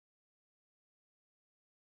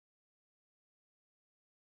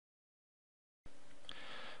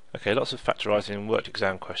Okay, lots of factorising worked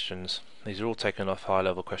exam questions. These are all taken off high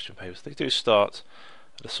level question papers. They do start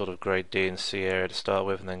at a sort of grade D and C area to start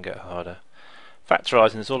with and then get harder.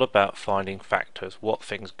 Factorising is all about finding factors, what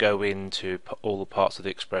things go into all the parts of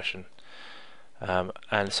the expression. And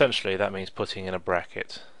essentially that means putting in a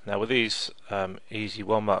bracket. Now with these easy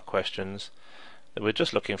 1-mark questions, we're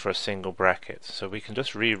just looking for a single bracket. So we can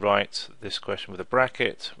just rewrite this question with a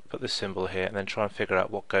bracket, put this symbol here, and then try and figure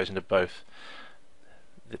out what goes into both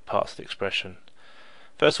the parts of the expression.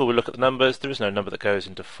 First of all, we look at the numbers. There is no number that goes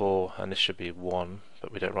into 4, and this should be 1,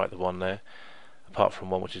 but we don't write the 1 there, apart from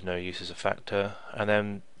 1, which is no use as a factor. And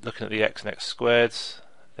then looking at the x and x squareds,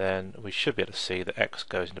 then we should be able to see that x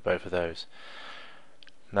goes into both of those.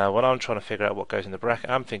 Now when I'm trying to figure out what goes in the bracket,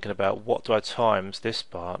 I'm thinking about what do I times this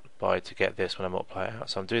part by to get this when I multiply it out.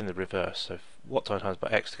 So I'm doing the reverse. So what do I times by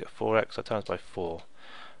x to get 4x? I times by 4.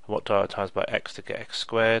 And what do I times by x to get x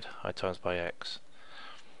squared? I times by x.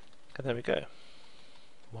 And there we go.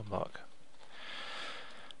 1 mark.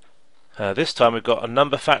 This time we've got a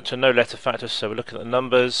number factor, no letter factor, so we're looking at the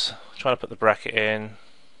numbers, trying to put the bracket in.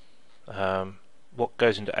 What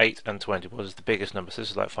goes into 8 and 20? What is the biggest number? So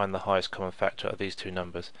this is like find the highest common factor of these two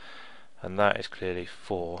numbers, and that is clearly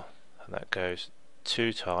 4, and that goes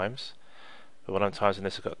 2 times. But when I'm timesing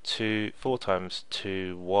this, I've got 4 times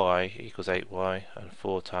 2y equals 8y, and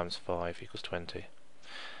 4 times 5 equals 20.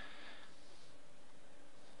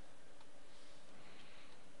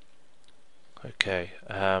 Okay,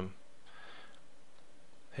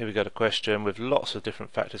 here we got a question with lots of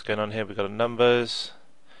different factors going on here. We've got numbers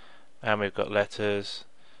and we've got letters.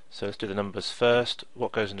 So let's do the numbers first.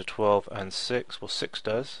 What goes into 12 and 6? Well, 6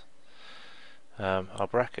 does. Our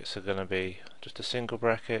brackets are going to be just a single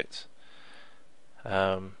bracket.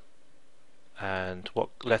 And what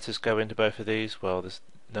letters go into both of these? Well, there's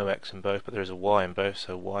no x in both, but there is a y in both,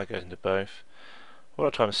 so y goes into both. What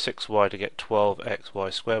do I times 6y to get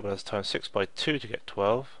 12xy squared? Well, that's times 6 by 2 to get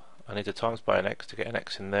 12. I need to times by an x to get an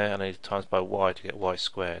x in there, and I need to times by y to get y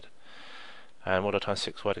squared. And what do I times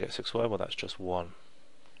 6y to get 6y? Well, that's just 1.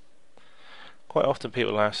 Quite often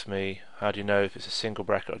people ask me, how do you know if it's a single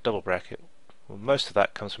bracket or a double bracket? Well, most of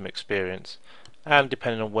that comes from experience, and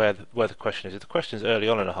depending on where the question is. If the question is early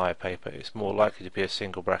on in a higher paper, it's more likely to be a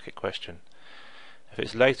single bracket question. If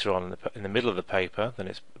it's later on in the middle of the paper, then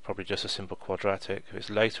it's probably just a simple quadratic. If it's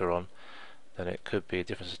later on, then it could be a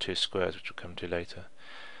difference of 2 squares, which we'll come to later.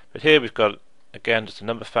 But here we've got, again, just a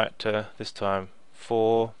number factor, this time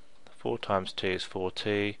 4. 4 times t is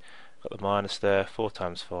 4t, got the minus there, 4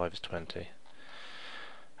 times 5 is 20.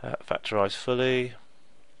 Factorise fully,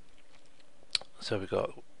 so we've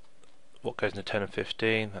got what goes into 10 and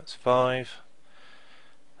 15, that's 5.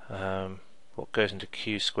 What goes into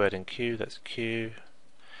q squared in q, that's q.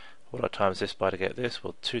 What do I times this by to get this?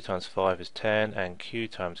 Well, 2 times 5 is 10, and q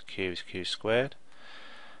times q is q squared.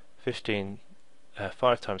 5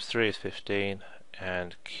 times 3 is 15,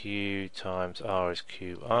 and q times r is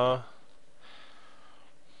qr.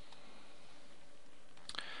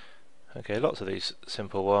 Okay, lots of these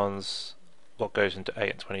simple ones. What goes into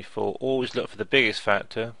 8 and 24? Always look for the biggest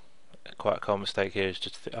factor. Quite a common mistake here is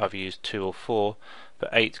just to either use 2 or 4, but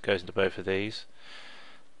 8 goes into both of these.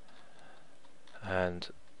 And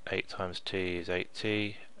 8 times t is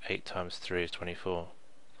 8t, 8 times 3 is 24.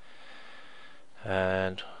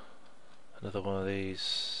 And another one of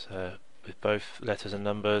these with both letters and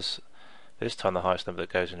numbers. This time the highest number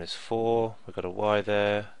that goes in is 4. We've got a y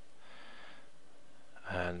there,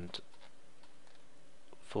 and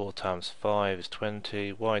 4 times 5 is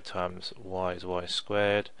 20, y times y is y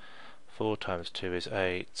squared, 4 times 2 is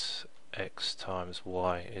 8, x times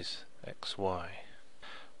y is xy.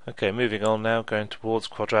 Okay, moving on now, going towards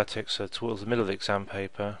quadratics, so towards the middle of the exam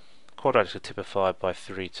paper. Quadratics are typified by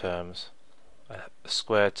 3 terms, a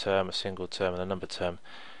square term, a single term, and a number term.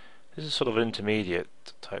 This is sort of an intermediate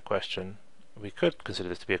type question. We could consider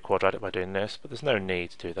this to be a quadratic by doing this, but there's no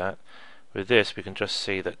need to do that. With this we can just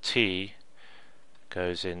see that t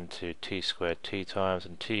goes into t squared t times,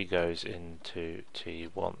 and t goes into t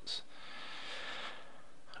once.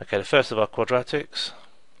 Okay, the first of our quadratics.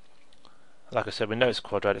 Like I said, we know it's a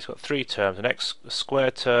quadratic. It's got 3 terms, a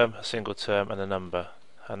square term, a single term, and a number.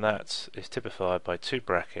 And that is typified by 2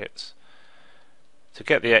 brackets. To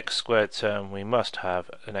get the x squared term, we must have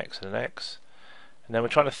an x and an x. And then we're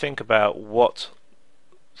trying to think about what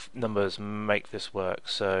numbers make this work.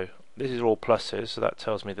 So this is all pluses, so that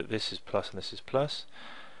tells me that this is plus and this is plus.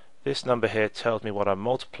 This number here tells me what I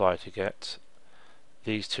multiply to get.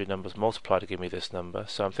 These two numbers multiply to give me this number.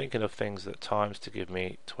 So I'm thinking of things that times to give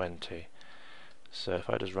me 20. So if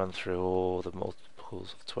I just run through all the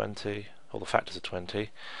multiples of 20, all the factors of 20,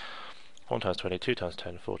 1 times 20, 2 times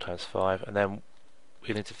 10, 4 times 5, and then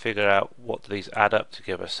we need to figure out what do these add up to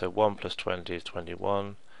give us. So 1 plus 20 is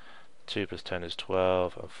 21, 2 plus 10 is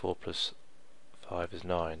 12, and 4 plus 5 is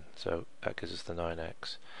 9. So that gives us the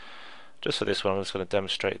 9x. Just for this one, I'm just going to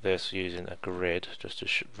demonstrate this using a grid, just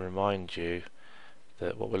to remind you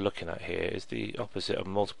that what we're looking at here is the opposite of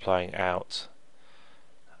multiplying out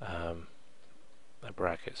a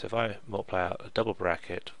bracket. So if I multiply out a double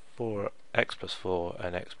bracket, 4x plus 4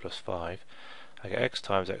 and x plus 5, I get x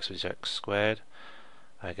times x, which is x squared.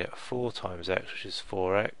 I get 4 times x, which is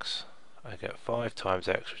 4x. I get 5 times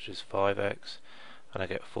x, which is 5x. And I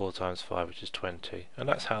get 4 times 5, which is 20. And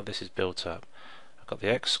that's how this is built up. I've got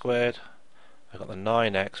the x squared, I've got the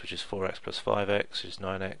 9x, which is 4x plus 5x, which is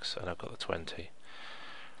 9x, and I've got the 20.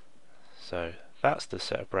 So that's the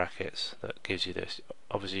set of brackets that gives you this.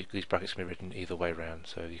 Obviously these brackets can be written either way round,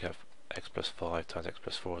 so you have x plus 5 times x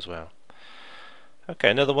plus 4 as well. Okay,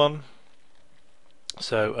 another one.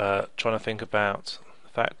 So trying to think about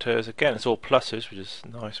factors. Again, it's all pluses, which is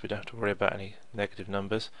nice. We don't have to worry about any negative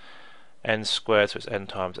numbers. N squared, so it's n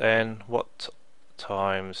times n. What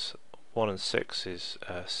times 1 and 6 is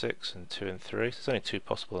 6, and 2 and 3. So there's only two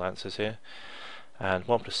possible answers here. And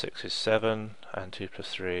 1 plus 6 is 7, and 2 plus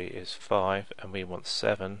 3 is 5, and we want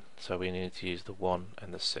 7, so we need to use the 1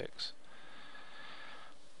 and the 6.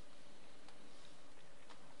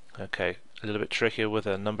 Okay, a little bit trickier with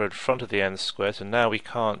a number in front of the n squared, so now we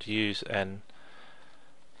can't use n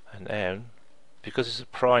and n. Because it's a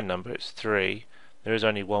prime number, it's 3, there is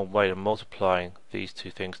only one way of multiplying these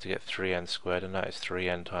two things to get 3n squared, and that is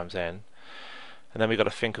 3n times n. And then we've got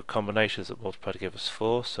to think of combinations that multiply to give us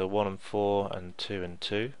 4, so 1 and 4 and 2 and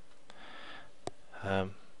 2.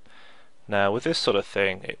 Now with this sort of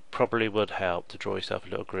thing, it probably would help to draw yourself a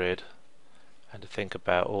little grid and to think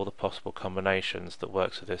about all the possible combinations that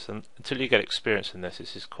works with this. And until you get experience in this,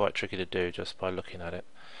 this is quite tricky to do just by looking at it.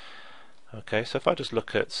 Okay, so if I just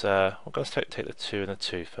look at, I'm going to take the 2 and the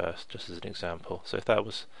 2 first, just as an example. So if that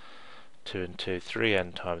was 2 and 2,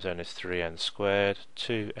 3n times n is 3n squared,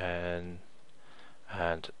 2n,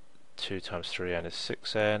 and 2 times 3n is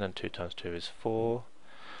 6n, and 2 times 2 is 4.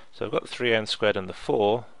 So I've got the 3n squared and the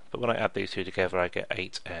 4, but when I add these two together I get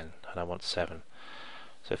 8n, and I want 7.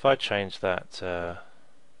 So if I change that, 2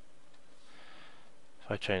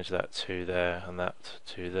 there and that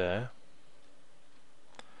 2 there,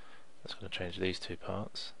 that's going to change these two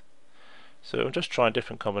parts. So I'm just trying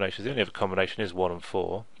different combinations. The only other combination is 1 and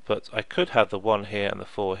 4, but I could have the 1 here and the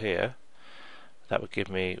 4 here. That would give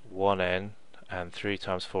me 1n, and 3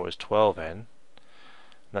 times 4 is 12n, and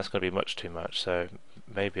that's going to be much too much, so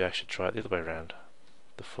maybe I should try it the other way around,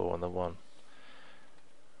 the 4 and the 1.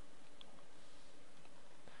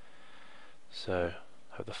 So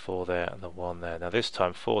I have the 4 there and the 1 there. Now this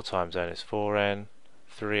time 4 times n is 4n,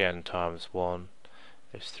 3n times 1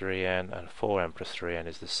 is 3n, and 4n plus 3n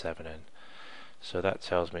is the 7n. So that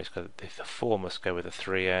tells me the 4 must go with the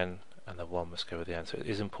 3n and the 1 must go with the n. So it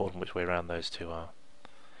is important which way around those two are.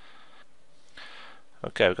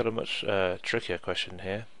 Okay, we've got a much trickier question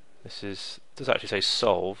here. It does actually say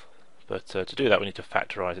solve, but to do that we need to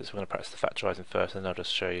factorise it. So we're going to practice the factorising first, and then I'll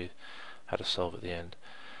just show you how to solve at the end.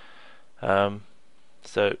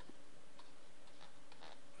 So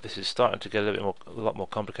this is starting to get a lot more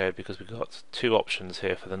complicated, because we've got two options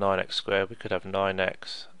here for the 9x squared. We could have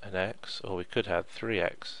 9x and x, or we could have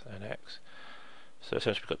 3x and x. So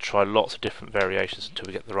essentially we've got to try lots of different variations until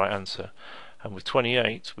we get the right answer. And with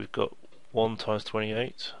 28 we've got 1 times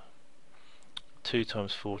 28, 2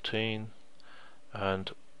 times 14,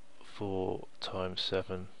 and 4 times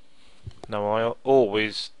 7. Now I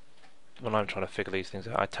always, when I'm trying to figure these things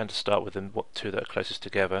out, I tend to start with the two that are closest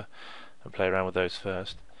together and play around with those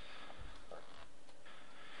first.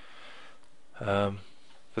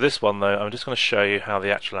 For this one though, I'm just going to show you how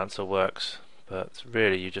the actual answer works, but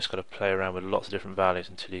really you just got to play around with lots of different values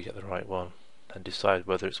until you get the right one and decide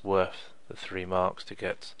whether it's worth the 3 marks to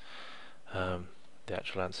get the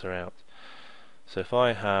actual answer out. So if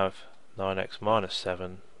I have 9x minus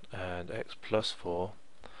 7 and x plus 4,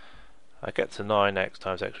 I get to 9x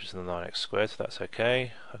times x, which is the 9x squared, so that's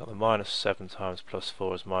okay. I've got the minus 7 times plus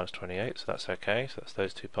 4 is minus 28, so that's okay. So that's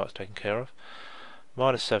those two parts taken care of.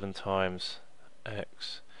 Minus 7 times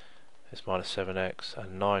x is minus 7x,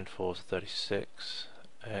 and 9 4s are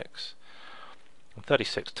 36x. And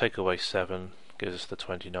 36 take away 7 gives us the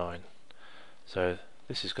 29. So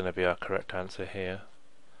this is going to be our correct answer here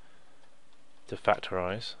to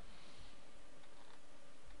factorise.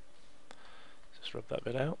 Just rub that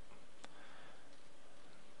bit out.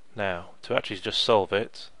 Now, to actually just solve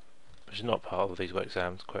it, which is not part of these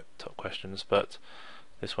exams top questions, but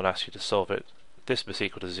this one asks you to solve it this must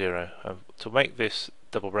equal to 0. To make this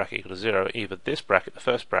double bracket equal to 0, either this bracket, the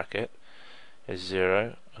first bracket, is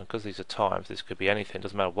 0, and because these are times, this could be anything,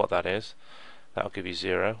 doesn't matter what that is, that will give you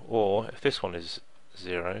 0, or if this one is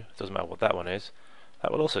 0, doesn't matter what that one is,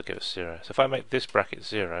 that will also give us 0. So if I make this bracket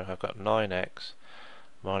 0, I've got 9x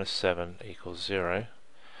minus 7 equals 0,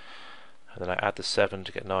 and then I add the 7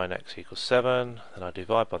 to get 9x equals 7, then I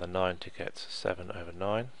divide by the 9 to get 7 over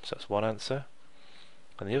 9, so that's one answer.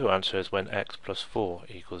 And the other answer is when x plus 4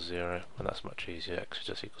 equals 0, and that's much easier, x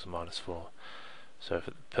just equals minus 4. So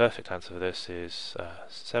the perfect answer for this is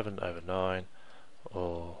 7 over 9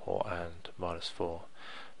 or and minus 4.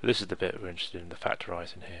 But this is the bit we're interested in, the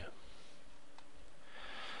factorising here.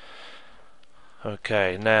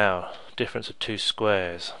 Okay, now, difference of two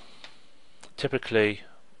squares. Typically,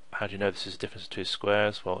 how do you know this is a difference of two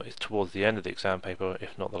squares? Well, it's towards the end of the exam paper,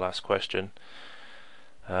 if not the last question.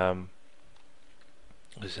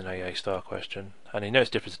 This is an AA star question, and you know it's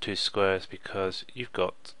difference of two squares because you've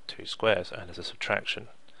got two squares and there's a subtraction.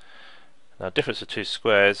 Now, difference of two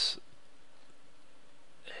squares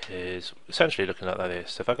is essentially looking like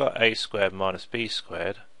this. So if I got a squared minus b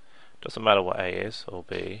squared, doesn't matter what a is or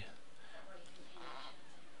b.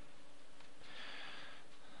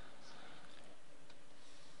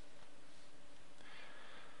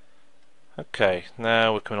 Okay,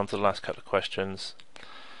 now we're coming on to the last couple of questions.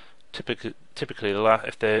 Typically,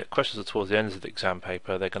 if the questions are towards the end of the exam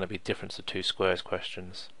paper, they're going to be difference of two squares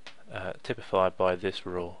questions, typified by this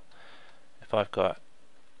rule. If I've got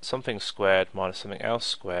something squared minus something else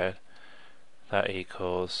squared, that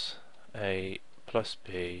equals a plus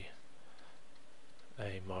b,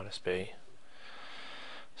 a minus b.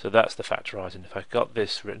 So that's the factorising. If I've got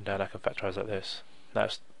this written down, I can factorise like this.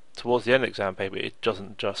 That's towards the end of the exam paper, it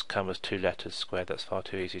doesn't just come as two letters squared, that's far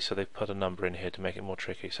too easy, so they've put a number in here to make it more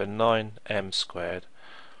tricky. So 9m squared,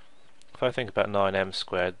 if I think about 9m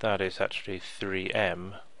squared, that is actually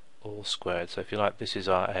 3m all squared. So if you like, this is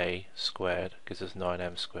our a squared, gives us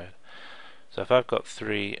 9m squared. So if I've got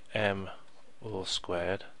 3m all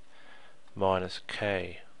squared minus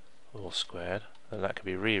k all squared, then that can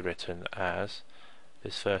be rewritten as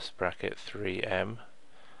this first bracket 3m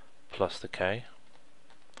plus the k,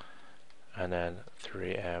 and then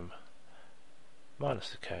 3m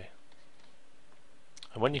minus the k.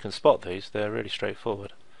 And when you can spot these, they're really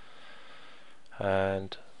straightforward.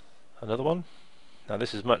 And another one. Now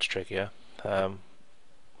this is much trickier. When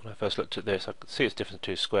I first looked at this, I could see it's different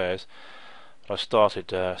to two squares, but I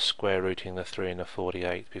started square rooting the 3 and the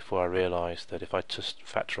 48 before I realised that if I just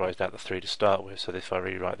factorised out the 3 to start with, so if I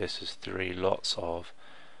rewrite this as 3 lots of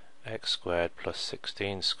x squared plus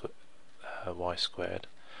 16 y squared,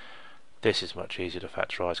 this is much easier to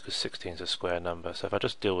factorise because 16 is a square number. So if I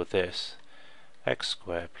just deal with this, x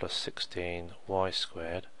squared plus 16 y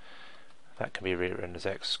squared, that can be rewritten as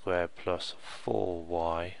x squared plus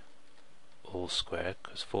 4y all squared,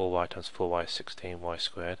 because 4y times 4y is 16y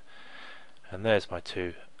squared. And there's my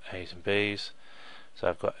two a's and b's. So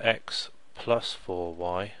I've got x plus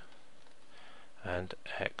 4y and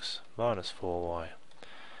x minus 4y.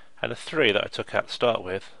 And the 3 that I took out to start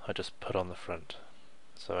with, I just put on the front.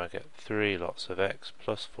 So I get 3 lots of x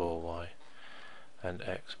plus 4y and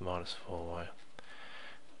x minus 4y.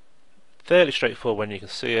 Fairly straightforward when you can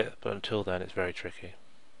see it, but until then it's very tricky.